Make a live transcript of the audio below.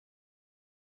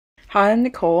Hi, I'm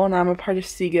Nicole, and I'm a part of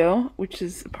SEGO, which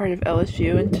is a part of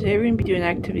LSU, and today we're going to be doing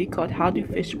an activity called How Do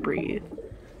Fish Breathe?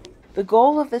 The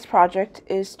goal of this project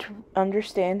is to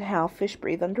understand how fish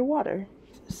breathe underwater.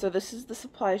 So this is the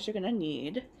supplies you're going to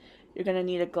need. You're going to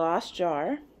need a glass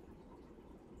jar.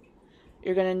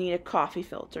 You're going to need a coffee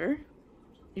filter.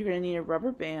 You're going to need a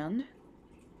rubber band.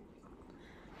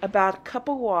 About a cup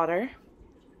of water.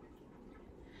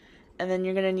 And then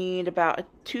you're going to need about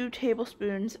 2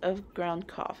 tablespoons of ground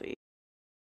coffee.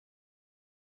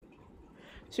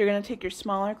 So you're going to take your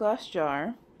smaller glass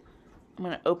jar. I'm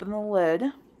going to open the lid.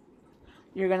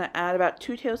 You're going to add about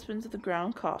 2 tablespoons of the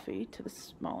ground coffee to the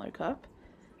smaller cup.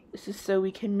 This is so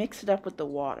we can mix it up with the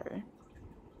water.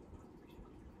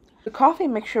 The coffee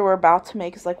mixture we're about to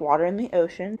make is like water in the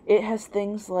ocean. It has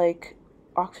things like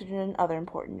oxygen and other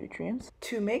important nutrients.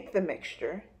 To make the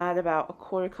mixture, add about a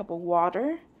 1/4 cup of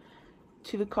water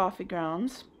to the coffee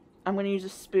grounds. I'm going to use a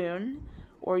spoon,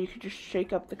 or you could just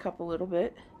shake up the cup a little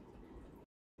bit.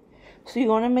 So you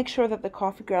want to make sure that the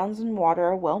coffee grounds and water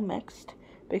are well mixed,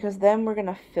 because then we're going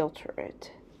to filter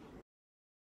it.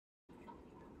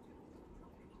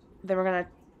 Then we're going to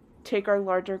take our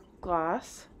larger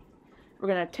glass. We're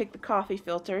going to take the coffee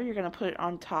filter. You're going to put it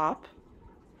on top.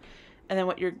 And then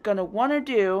what you're going to want to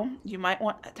do, you might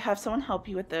want to have someone help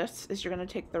you with this, is you're going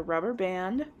to take the rubber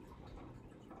band. It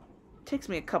takes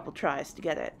me a couple tries to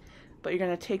get it. But you're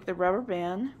going to take the rubber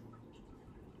band.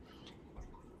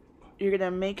 You're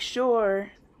going to make sure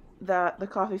that the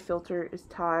coffee filter is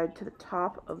tied to the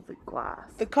top of the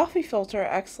glass. The coffee filter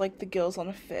acts like the gills on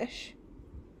a fish.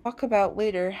 I'll talk about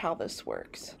later how this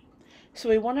works. So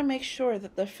we want to make sure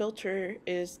that the filter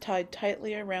is tied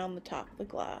tightly around the top of the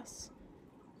glass.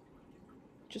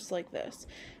 Just like this.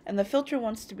 And the filter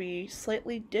wants to be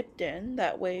slightly dipped in,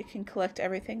 that way it can collect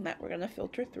everything that we're going to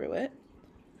filter through it.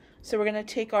 So we're going to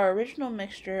take our original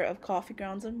mixture of coffee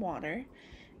grounds and water,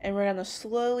 and we're going to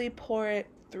slowly pour it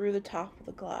through the top of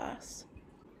the glass.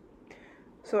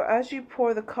 So as you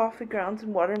pour the coffee grounds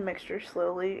and water mixture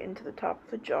slowly into the top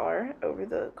of the jar over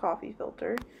the coffee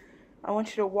filter, I want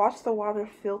you to watch the water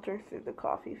filter through the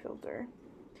coffee filter.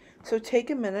 So take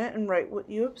a minute and write what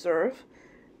you observe,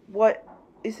 what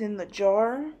is in the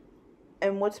jar,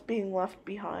 and what's being left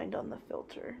behind on the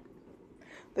filter.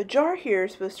 The jar here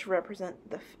is supposed to represent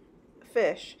the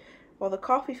fish, while the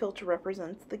coffee filter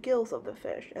represents the gills of the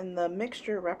fish, and the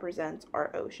mixture represents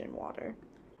our ocean water.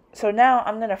 So now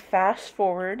I'm going to fast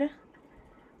forward,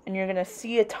 and you're going to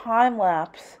see a time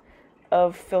lapse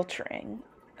of filtering.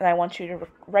 And I want you to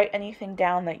write anything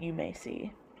down that you may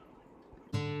see.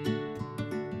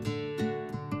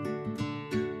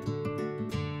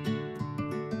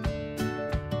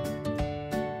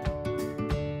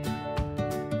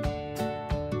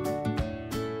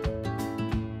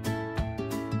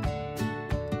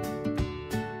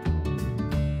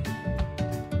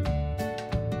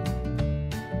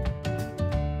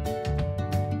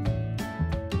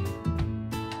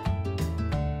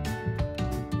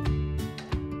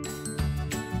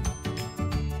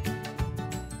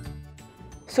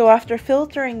 So after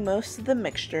filtering most of the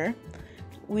mixture,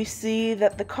 we see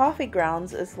that the coffee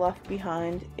grounds is left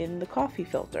behind in the coffee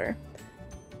filter,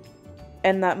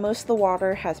 and that most of the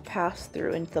water has passed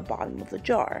through into the bottom of the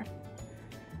jar.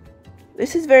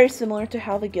 This is very similar to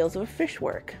how the gills of a fish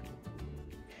work.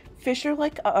 Fish are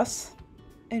like us,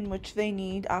 in which they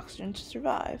need oxygen to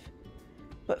survive,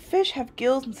 but fish have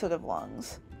gills instead of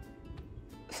lungs,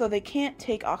 so they can't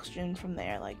take oxygen from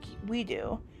there like we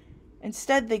do.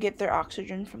 Instead, they get their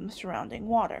oxygen from the surrounding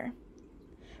water.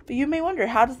 But you may wonder,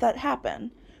 how does that happen?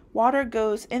 Water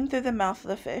goes in through the mouth of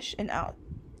the fish and out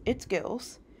its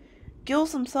gills.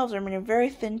 Gills themselves are made of very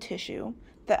thin tissue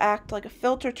that act like a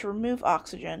filter to remove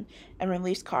oxygen and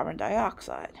release carbon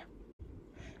dioxide.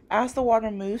 As the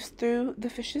water moves through the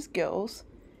fish's gills,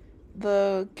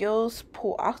 the gills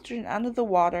pull oxygen out of the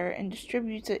water and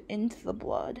distributes it into the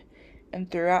blood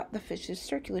and throughout the fish's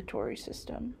circulatory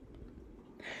system.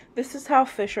 This is how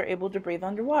fish are able to breathe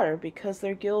underwater, because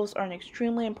their gills are an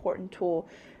extremely important tool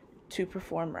to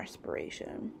perform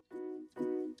respiration.